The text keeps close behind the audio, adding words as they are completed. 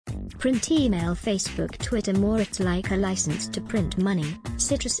Print, email, Facebook, Twitter, more. It's like a license to print money.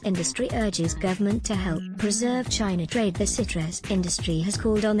 Citrus industry urges government to help preserve China trade. The citrus industry has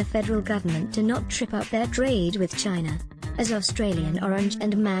called on the federal government to not trip up their trade with China, as Australian orange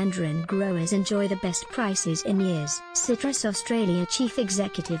and mandarin growers enjoy the best prices in years. Citrus Australia Chief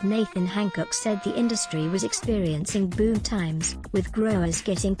Executive Nathan Hancock said the industry was experiencing boom times, with growers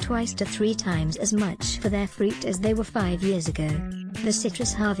getting twice to 3 times as much for their fruit as they were 5 years ago. The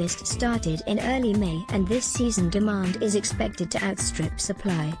citrus harvest started in early May, and this season demand is expected to outstrip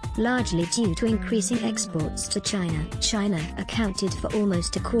supply, largely due to increasing exports to China. China accounted for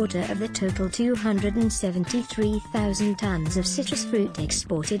almost a quarter of the total 273,000 tons of citrus fruit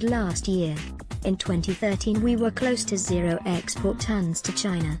exported last year. In 2013 we were close to 0 export tons to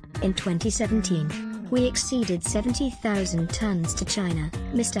China. In 2017, we exceeded 70,000 tons to China,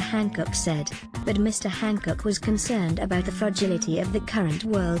 Mr. Hancock said. But Mr. Hancock was concerned about the fragility of the current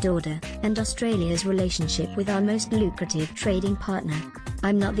world order, and Australia's relationship with our most lucrative trading partner.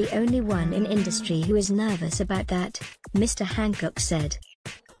 "I'm not the only one in industry who is nervous about that," Mr. Hancock said.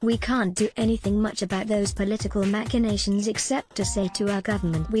 "We can't do anything much about those political machinations except to say to our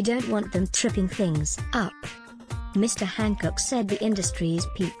government we don't want them tripping things up." Mr. Hancock said the industry's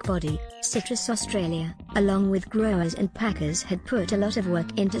peak body, Citrus Australia, along with growers and packers, had put a lot of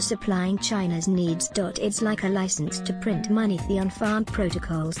work into supplying China's needs. It's like a license to print money. The on-farm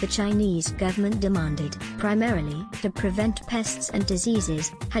protocols the Chinese government demanded, primarily to prevent pests and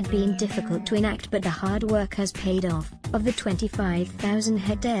diseases, had been difficult to enact, but the hard work has paid off. Of the 25,000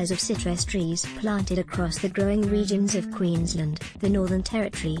 hectares of citrus trees planted across the growing regions of Queensland, the Northern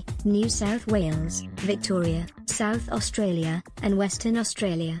Territory, New South Wales, Victoria, South Australia, and Western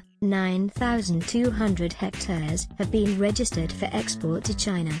Australia, 9,200 hectares have been registered for export to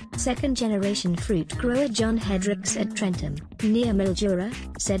China. Second-generation fruit grower John Hedricks at Trentham, near Mildura,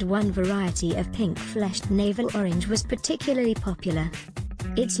 said one variety of pink-fleshed navel orange was particularly popular.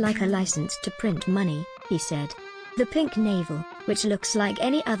 "It's like a license to print money," he said. "The pink navel, which looks like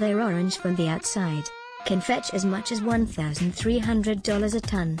any other orange from the outside, can fetch as much as $1,300 a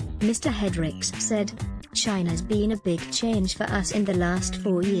ton," Mr. Hedricks said. "China's been a big change for us in the last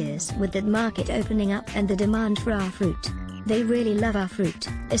 4 years with that market opening up and the demand for our fruit. They really love our fruit,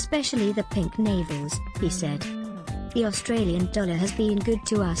 especially the pink navels," he said. "The Australian dollar has been good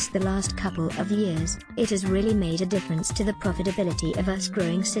to us the last couple of years. It has really made a difference to the profitability of us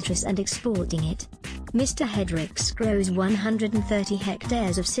growing citrus and exporting it." Mr. Hedricks grows 130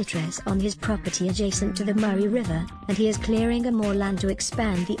 hectares of citrus on his property adjacent to the Murray River, and he is clearing more land to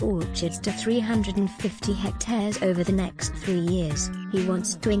expand the orchards to 350 hectares over the next 3 years. He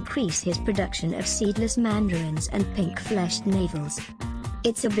wants to increase his production of seedless mandarins and pink-fleshed navels.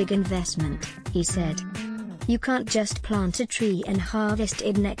 "It's a big investment," he said. "You can't just plant a tree and harvest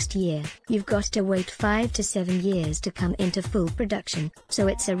it next year. You've got to wait 5 to 7 years to come into full production, so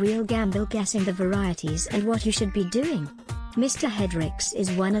it's a real gamble guessing the varieties and what you should be doing." Mr. Hedricks is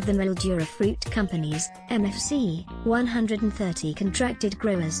one of the Mildura Fruit Company's, MFC, 130 contracted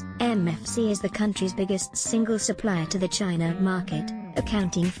growers. MFC is the country's biggest single supplier to the China market,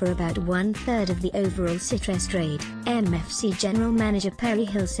 accounting for about 1/3 of the overall citrus trade. MFC General Manager Perry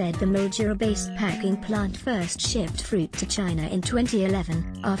Hill said the Mildura-based packing plant first shipped fruit to China in 2011,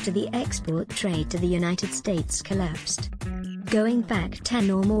 after the export trade to the United States collapsed. Going back 10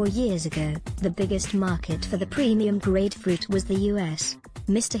 or more years ago, the biggest market for the premium grade fruit was the US,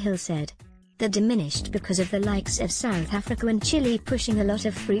 Mr. Hill said. That diminished because of the likes of South Africa and Chile pushing a lot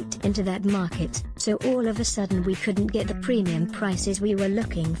of fruit into that market, so all of a sudden we couldn't get the premium prices we were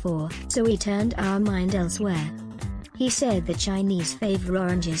looking for, so we turned our mind elsewhere. He said the Chinese favor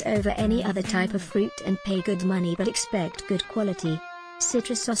oranges over any other type of fruit and pay good money but expect good quality.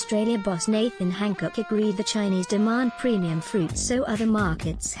 Citrus Australia boss Nathan Hancock agreed the Chinese demand premium fruit, so other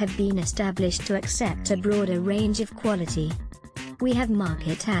markets have been established to accept a broader range of quality. "We have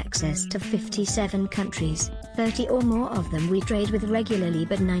market access to 57 countries, 30 or more of them we trade with regularly,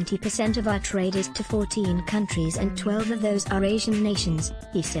 but 90% of our trade is to 14 countries and 12 of those are Asian nations,"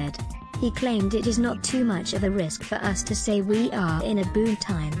 he said. He claimed it is not too much of a risk for us to say we are in a boom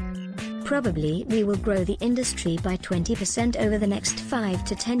time. "Probably we will grow the industry by 20% over the next 5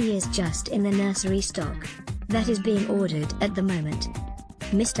 to 10 years just in the nursery stock that is being ordered at the moment."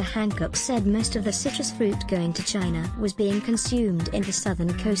 Mr. Hancock said most of the citrus fruit going to China was being consumed in the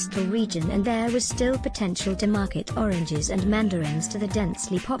southern coastal region, and there was still potential to market oranges and mandarins to the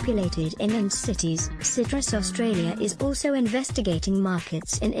densely populated inland cities. Citrus Australia is also investigating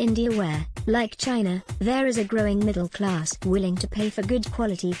markets in India where, like China, there is a growing middle class willing to pay for good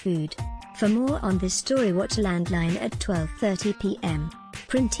quality food. For more on this story, watch Landline at 12:30 p.m.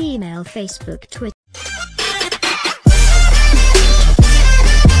 print, email, Facebook, Twitter.